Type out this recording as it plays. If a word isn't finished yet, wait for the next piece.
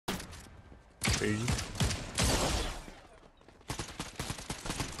crazy.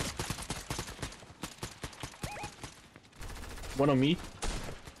 One on me.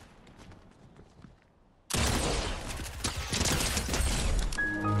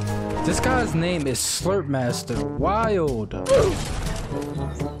 This guy's name is Slurp Master. Wild.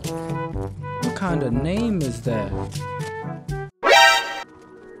 What kind of name is that?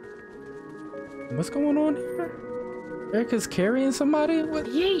 What's going on here? Erica's carrying somebody? What?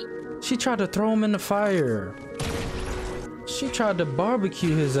 Yeet. She tried to throw him in the fire. She tried to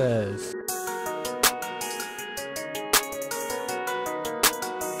barbecue his ass.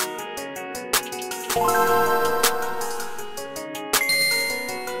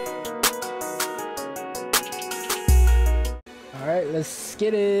 Alright, let's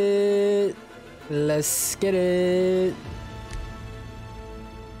get it. Let's get it.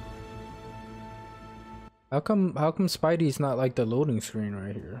 How come Spidey's not like the loading screen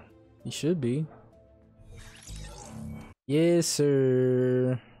right here? He should be. Yes,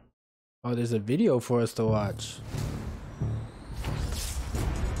 sir. Oh, there's a video for us to watch.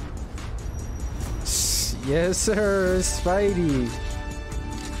 Yes, sir, Spidey.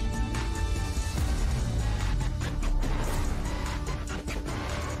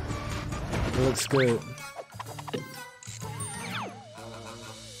 It looks good.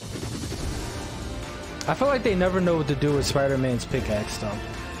 I feel like they never know what to do with Spider-Man's pickaxe though.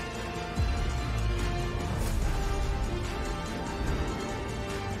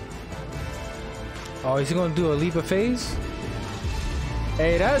 Oh, is he gonna do a leap of faith?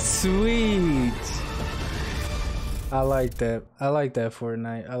 Hey, that's sweet. I like that. I like that,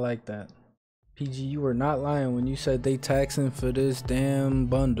 Fortnite. I like that. PG, you were not lying when you said they taxing for this damn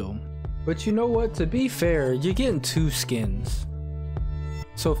bundle. But you know what? To be fair, you're getting 2 skins.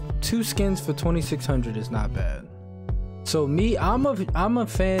 So 2 skins for 2,600 is not bad. So me, I'm a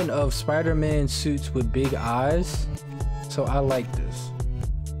fan of Spider-Man suits with big eyes. So I like this.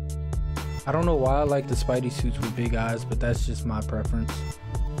 I don't know why I like the Spidey suits with big eyes, but that's just my preference.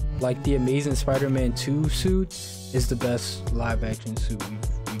 Like the Amazing Spider-Man 2 suit is the best live action suit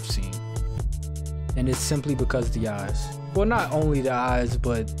we've seen. And it's simply because of the eyes. Well, not only the eyes,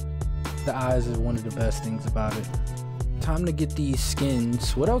 but the eyes is one of the best things about it. Time to get these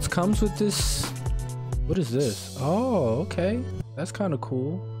skins. What else comes with this? What is this? Oh, okay. That's kind of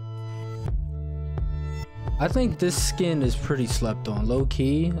cool. I think this skin is pretty slept on. Low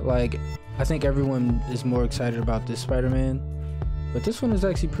key. Like, I think everyone is more excited about this Spider-Man. But this one is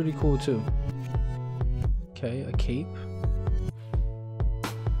actually pretty cool too. Okay, a cape.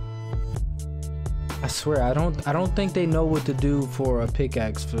 I swear, I don't think they know what to do for a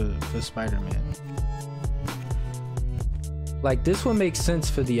pickaxe for Spider-Man. Like, this one makes sense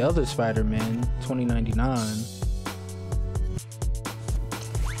for the other Spider-Man, 2099.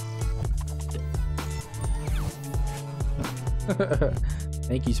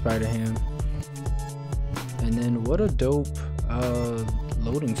 Thank you, Spider-Ham. And then what a dope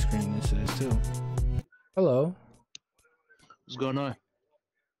loading screen this is too. Hello. What's going on?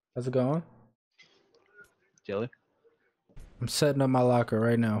 How's it going? Jelly? I'm setting up my locker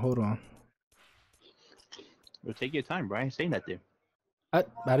right now. Hold on. Well, take your time, Brian. Saying that there. I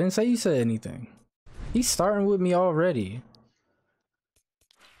didn't say you said anything. He's starting with me already.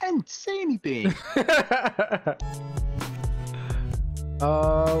 I didn't say anything.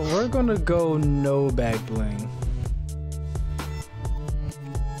 We're gonna go no back bling.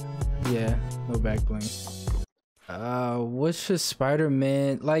 Yeah, no back bling. What's your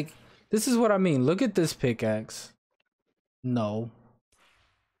Spider-Man? Like, this is what I mean. Look at this pickaxe. No.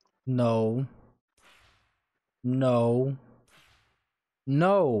 No. No.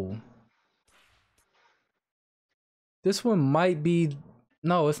 No. This one might be...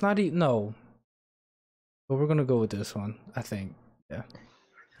 No, it's not even... No. But we're gonna go with this one, I think. Yeah.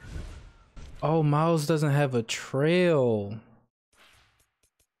 Oh, Miles doesn't have a trail.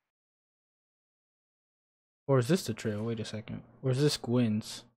 Or is this the trail? Wait a second. Or is this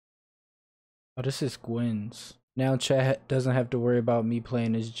Gwen's? Oh, this is Gwen's. Now chat doesn't have to worry about me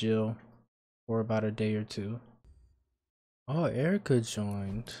playing as Jill for about a day or two. Oh, Erica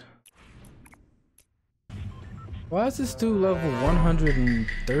joined. Why is this dude level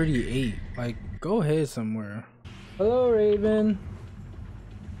 138? Like, go ahead somewhere. Hello, Raven.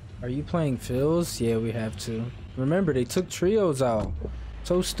 Are you playing Phil's? Yeah, we have to. Remember, they took trios out.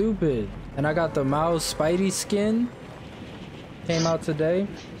 So stupid. And I got the Miles Spidey skin. Came out today.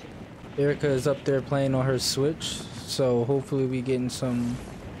 Erica is up there playing on her Switch. So hopefully we getting some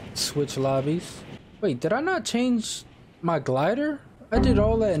Switch lobbies. Wait, did I not change my glider? I did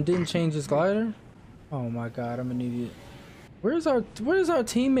all that and didn't change his glider? Oh my god, I'm an idiot. What is our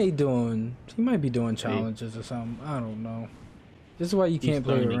teammate doing? He might be doing challenges or something. I don't know. This is why you can't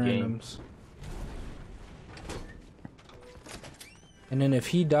play with randoms. And then if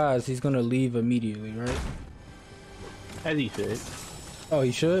he dies, he's gonna leave immediately, right? As he should. Oh,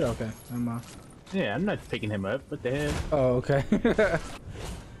 he should? Okay, never mind. Yeah, I'm not picking him up. What the hell? Oh, okay.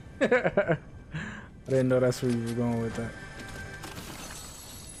 I didn't know that's where you were going with that.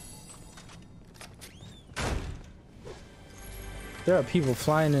 There are people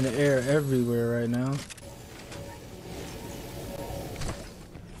flying in the air everywhere right now.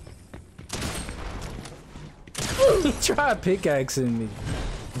 He tried pickaxing me.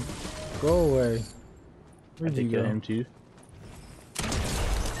 Go away. Where'd you go? Him too.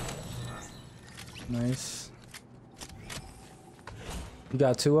 Nice. You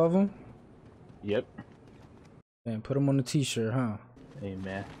got 2 of them? Yep. Man, put them on the t-shirt, huh? Hey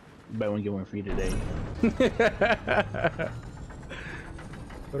man, you buy one get one free today.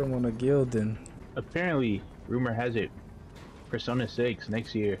 Put them on a Gildan. Apparently, rumor has it, Persona 6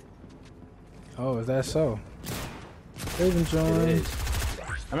 next year. Oh, is that so? Raven It joined. is.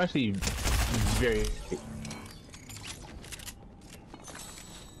 I'm actually very.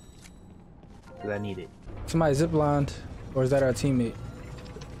 Cause I need it. Somebody ziplined, or is that our teammate?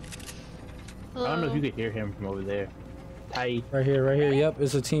 I don't know if you could hear him from over there. Tight. Right here, right here. Yep,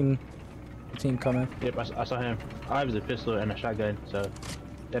 it's a team. A team coming. Yep, I saw him. I have a pistol and a shotgun, so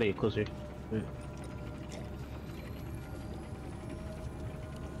gotta get closer.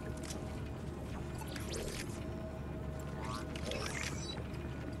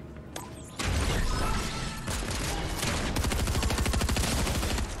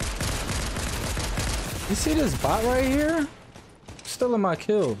 You see this bot right here? Stealing my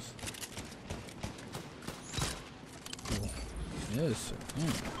kills. Oh, yes.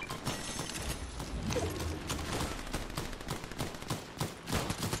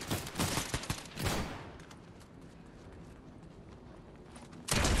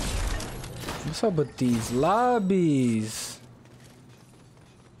 What's up with these lobbies?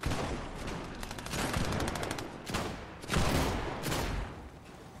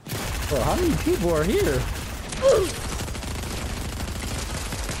 Bro, how many people are here?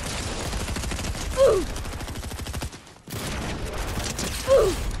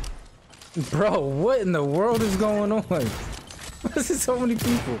 Bro, what in the world is going on? Why is there so many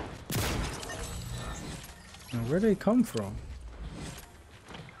people? And where'd they come from?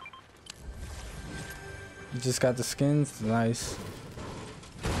 You just got the skins? Nice.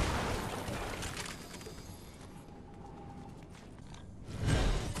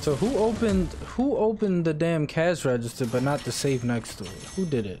 So who opened the damn cash register but not the safe next to it? Who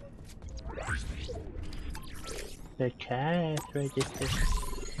did it? The cash register.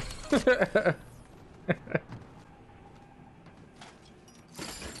 The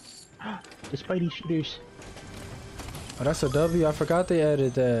Spidey shooters. Oh, that's a W. I forgot they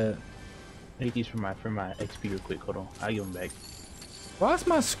added that. I need these for my XP real quick. Hold on, I'll give them back. Why is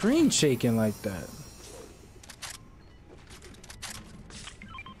my screen shaking like that?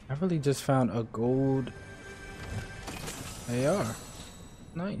 I really just found a gold AR.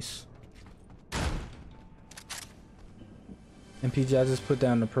 Nice. And PG, I just put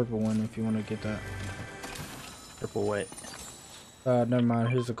down the purple one if you want to get that. Purple what? Never mind.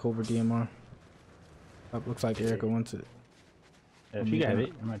 Here's a Cobra DMR. Oh, looks like Erica wants it. If you got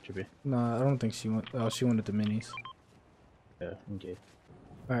it, I'm not tripping. No, I don't think she wants. Oh, she wanted the minis. Yeah, okay.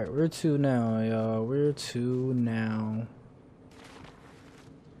 All right, where to now, y'all? Where to now?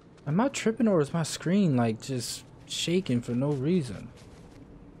 Am I tripping or is my screen like just shaking for no reason?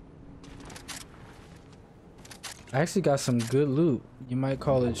 I actually got some good loot. You might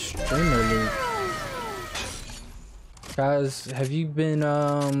call it streamer loot. Guys, have you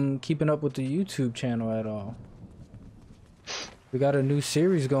been keeping up with the YouTube channel at all? We got a new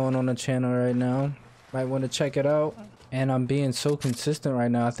series going on the channel right now. Might want to check it out. And I'm being so consistent right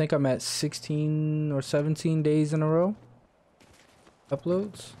now. I think I'm at 16 or 17 days in a row.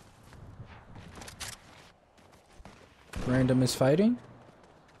 Uploads. Random is fighting.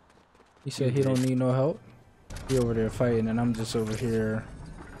 He said he don't need no help. He over there fighting and I'm just over here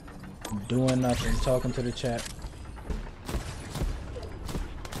doing nothing, talking to the chat.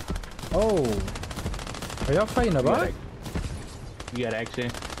 Oh, are y'all fighting a bot? You got action?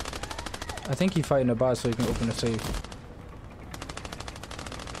 I think he's fighting a bot so he can open the safe.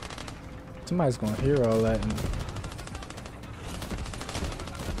 Somebody's gonna hear all that. And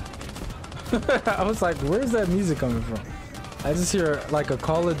I was like, where's that music coming from? I just hear like a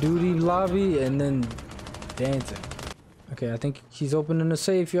Call of Duty lobby and then dancing. Okay, I think he's opening the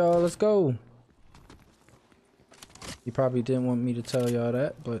safe, y'all. Let's go. He probably didn't want me to tell y'all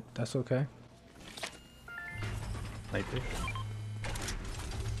that, but that's okay. Sniper.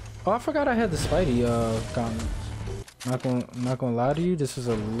 Oh, I forgot I had the Spidey gauntlets. Not gonna lie to you, this is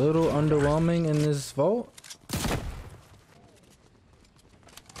a little underwhelming in this vault.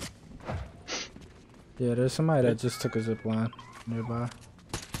 Yeah, there's somebody that just took a zip line nearby.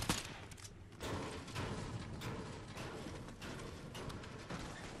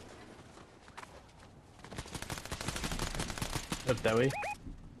 Up that way.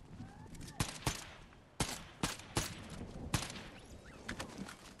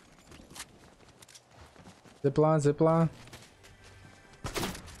 Zip line, zip line.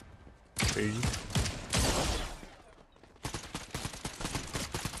 Crazy.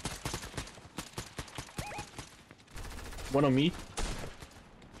 One on me.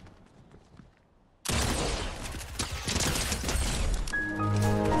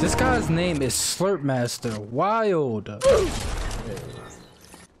 This guy's name is Slurp Master. Wild.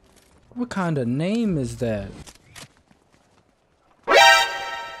 What kind of name is that?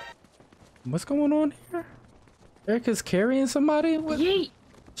 What's going on here? Erica's carrying somebody? What? Yeet.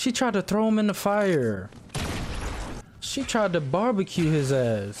 She tried to throw him in the fire. She tried to barbecue his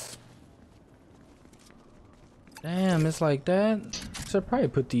ass. Damn, it's like that. Should probably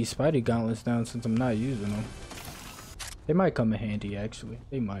put these Spidey gauntlets down since I'm not using them. They might come in handy, actually.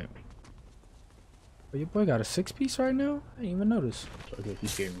 They might. But your boy got a 6-piece right now? I didn't even notice. Okay, he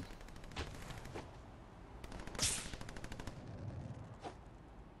scared me.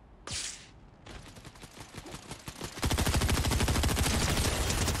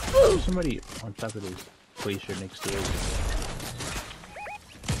 There's somebody on top of this glacier next to it.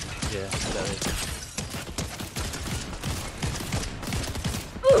 Yeah, that is.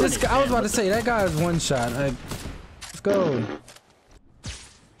 This guy, I was about to say, that guy is one shot. Like, let's go.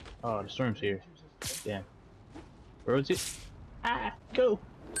 Oh, the storm's here. Damn. Where was it? Ah, go.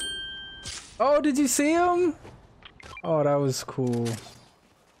 Oh, did you see him? Oh, that was cool.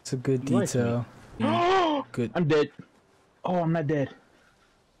 It's a good You like detail. me? Yeah, good. I'm dead. Oh, I'm not dead.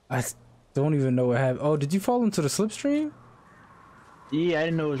 I don't even know what happened. Oh, did you fall into the slipstream? Yeah, I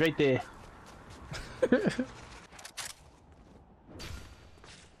didn't know it was right there.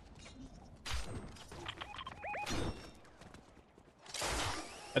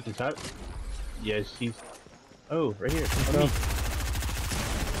 At the top? Yes, he's... Oh, right here. What up?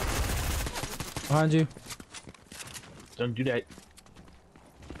 Behind you. Don't do that.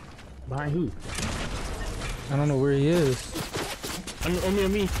 Behind who? I don't know where he is. On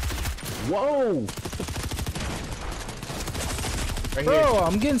me. Whoa! Right Bro, here.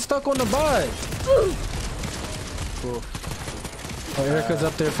 I'm getting stuck on the bot. Cool. Oh, Erica's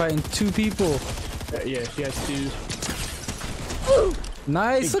up there fighting 2 people. Yeah, she has 2.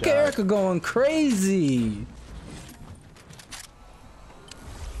 Nice. Good Look job. at Erica going crazy.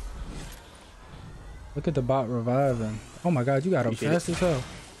 Look at the bot reviving. Oh my god, you got him Appreciate fast as hell.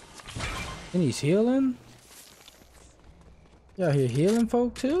 And he's healing? You out here healing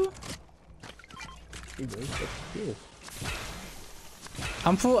folk too?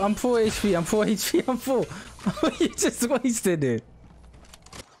 I'm full HP, I'm full HP, I'm full. You just wasted it.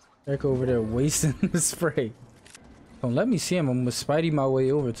 Erica over there wasting the spray. Don't let me see him. I'm gonna Spidey my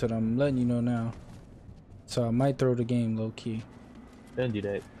way over to them. I'm letting you know now. So I might throw the game low key. Don't do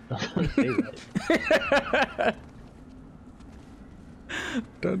that. Don't say that.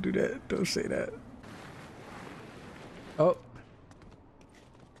 Don't do that. Don't say that. Oh.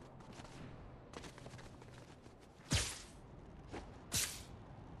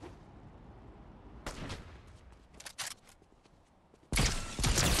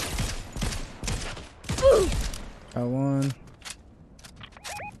 Got one.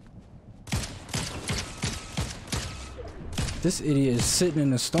 This idiot is sitting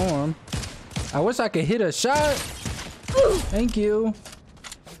in the storm. I wish I could hit a shot. Thank you.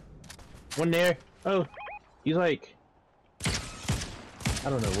 One there. Oh, he's like... I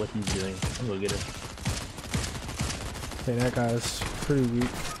don't know what he's doing. I'm gonna get him. Okay, that guy's pretty weak.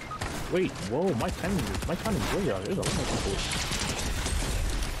 Wait, whoa, my timing is way off. There's a lot of people.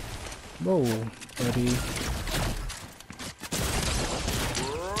 Whoa, buddy.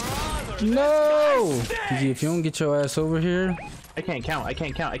 No! PG, if you don't get your ass over here. I can't count. What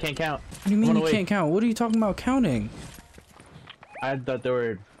What do you mean you can't count? What are you talking about counting? I thought there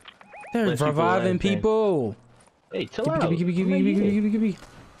were... They're less people reviving last time. people. Hey, chill Give out. me.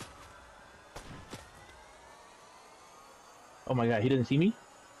 Oh my god, he doesn't see me?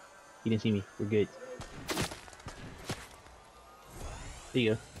 He didn't see me. We're good. There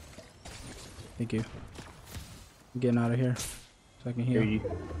you go. Thank you. I'm getting out of here so I can heal. Here you.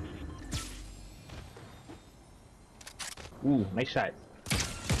 Ooh, nice shot.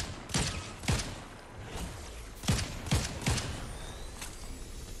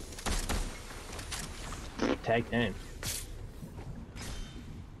 Tag 10.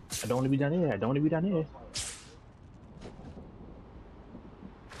 I don't want to be down here. I don't want to be down here.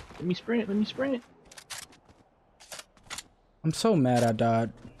 Let me sprint. Let me sprint. I'm so mad I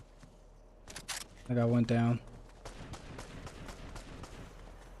died. Like I went down.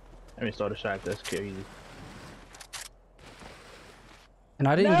 I mean, start a shot. That's crazy. And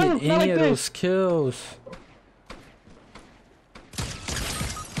I didn't get any of those kills.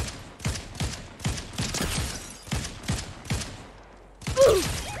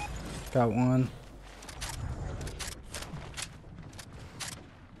 Got one.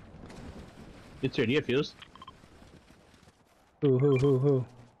 It's your idea, feels. Who?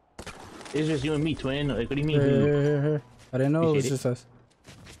 It's just you and me, twin. Like, what do you mean? Here. I didn't know it was just us.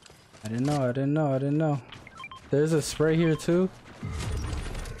 I didn't know. There's a spray here too.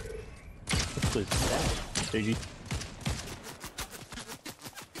 What was that? JG.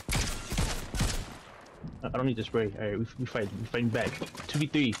 I don't need to spray. Alright, we fighting back.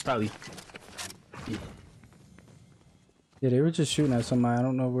 2v3, probably. Yeah, they were just shooting at somebody. I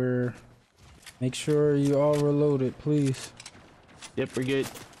don't know where. Make sure you all reloaded, please. Yep, we're good.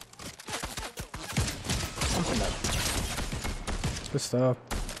 Good stuff.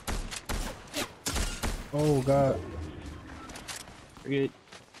 Oh god. We're good.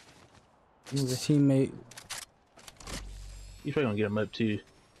 His teammate. He's probably gonna get him up too.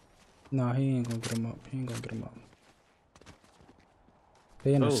 Nah, he ain't gonna get him up.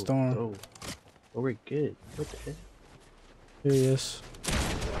 They in a storm. Oh, we're good. What the heck? Here he is.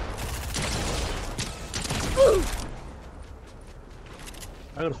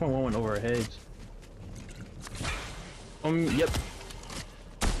 I got a 1-1 over our heads. Yep.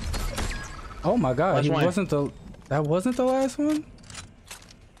 Oh my god, Last one. that wasn't the last one?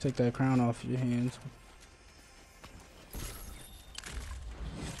 Take that crown off your hands.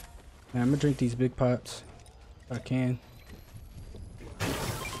 Man, I'm gonna drink these big pots. If I can.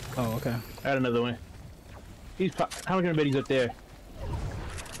 Oh, okay. I got another one. How much bet he's up there?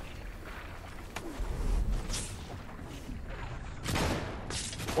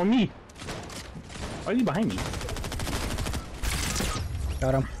 Or me? Why are you behind me?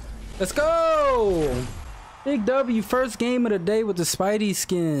 Got him. Let's go! Big W, first game of the day with the Spidey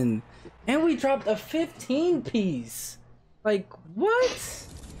skin. And we dropped a 15 piece. Like, what?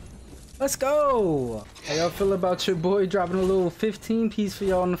 Let's go! How y'all feel about your boy dropping a little 15 piece for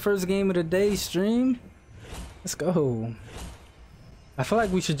y'all in the first game of the day stream? Let's go. I feel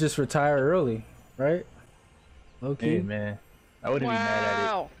like we should just retire early, right? Okay. Hey, man. I wouldn't be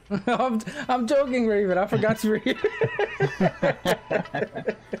mad at it. I'm joking, Raven. I forgot you were here.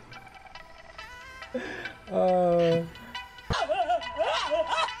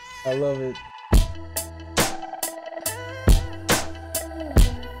 I love it.